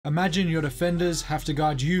Imagine your defenders have to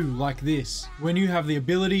guard you like this. When you have the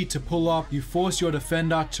ability to pull up, you force your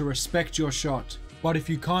defender to respect your shot. But if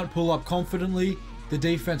you can't pull up confidently, the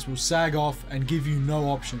defense will sag off and give you no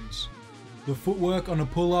options. The footwork on a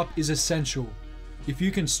pull-up is essential. If you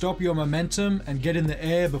can stop your momentum and get in the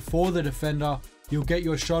air before the defender, you'll get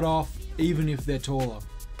your shot off even if they're taller.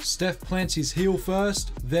 Steph plants his heel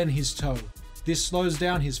first, then his toe. This slows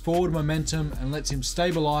down his forward momentum and lets him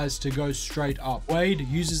stabilize to go straight up. Wade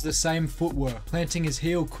uses the same footwork, planting his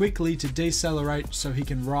heel quickly to decelerate so he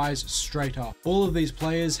can rise straight up. All of these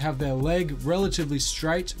players have their leg relatively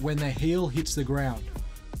straight when their heel hits the ground.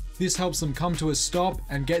 This helps them come to a stop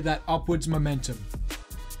and get that upwards momentum.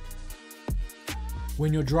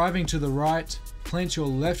 When you're driving to the right, plant your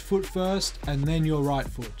left foot first and then your right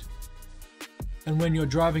foot. And when you're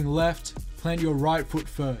driving left, plant your right foot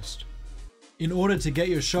first. In order to get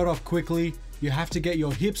your shot off quickly, you have to get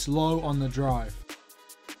your hips low on the drive.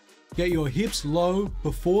 Get your hips low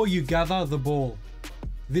before you gather the ball.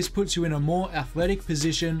 This puts you in a more athletic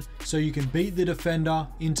position so you can beat the defender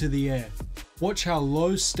into the air. Watch how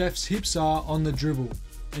low Steph's hips are on the dribble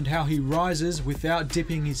and how he rises without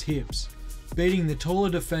dipping his hips, beating the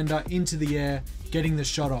taller defender into the air, getting the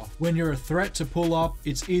shot off. When you're a threat to pull up,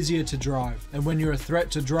 it's easier to drive. And when you're a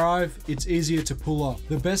threat to drive, it's easier to pull up.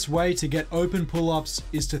 The best way to get open pull-ups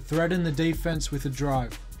is to threaten the defense with a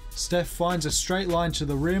drive. Steph finds a straight line to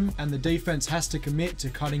the rim and the defense has to commit to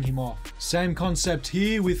cutting him off. Same concept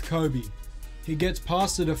here with Kobe. He gets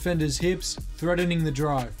past the defender's hips, threatening the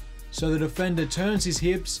drive. So the defender turns his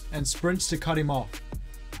hips and sprints to cut him off.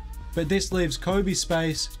 But this leaves Kobe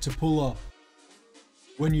space to pull up.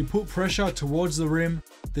 When you put pressure towards the rim,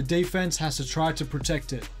 the defense has to try to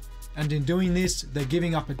protect it. And in doing this, they're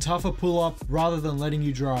giving up a tougher pull-up rather than letting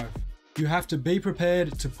you drive. You have to be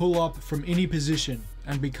prepared to pull up from any position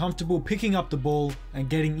and be comfortable picking up the ball and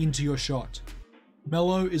getting into your shot.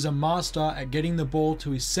 Melo is a master at getting the ball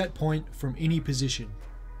to his set point from any position.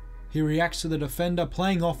 He reacts to the defender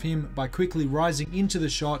playing off him by quickly rising into the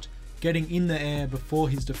shot, getting in the air before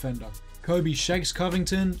his defender. Kobe shakes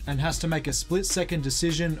Covington and has to make a split-second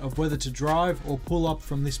decision of whether to drive or pull up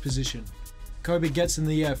from this position. Kobe gets in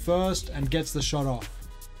the air first and gets the shot off.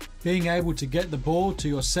 Being able to get the ball to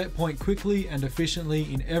your set point quickly and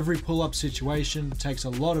efficiently in every pull-up situation takes a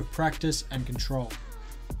lot of practice and control.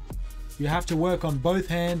 You have to work on both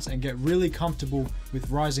hands and get really comfortable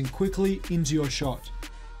with rising quickly into your shot.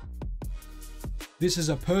 This is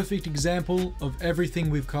a perfect example of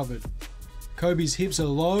everything we've covered. Kobe's hips are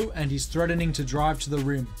low and he's threatening to drive to the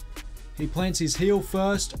rim. He plants his heel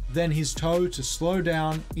first, then his toe to slow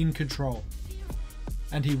down in control.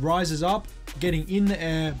 And he rises up, getting in the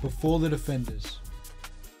air before the defenders.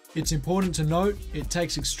 It's important to note it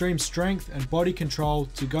takes extreme strength and body control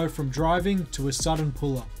to go from driving to a sudden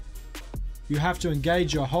pull-up. You have to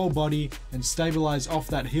engage your whole body and stabilize off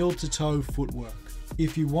that heel to toe footwork.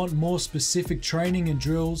 If you want more specific training and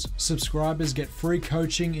drills, subscribers get free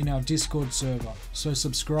coaching in our Discord server, so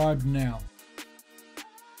subscribe now.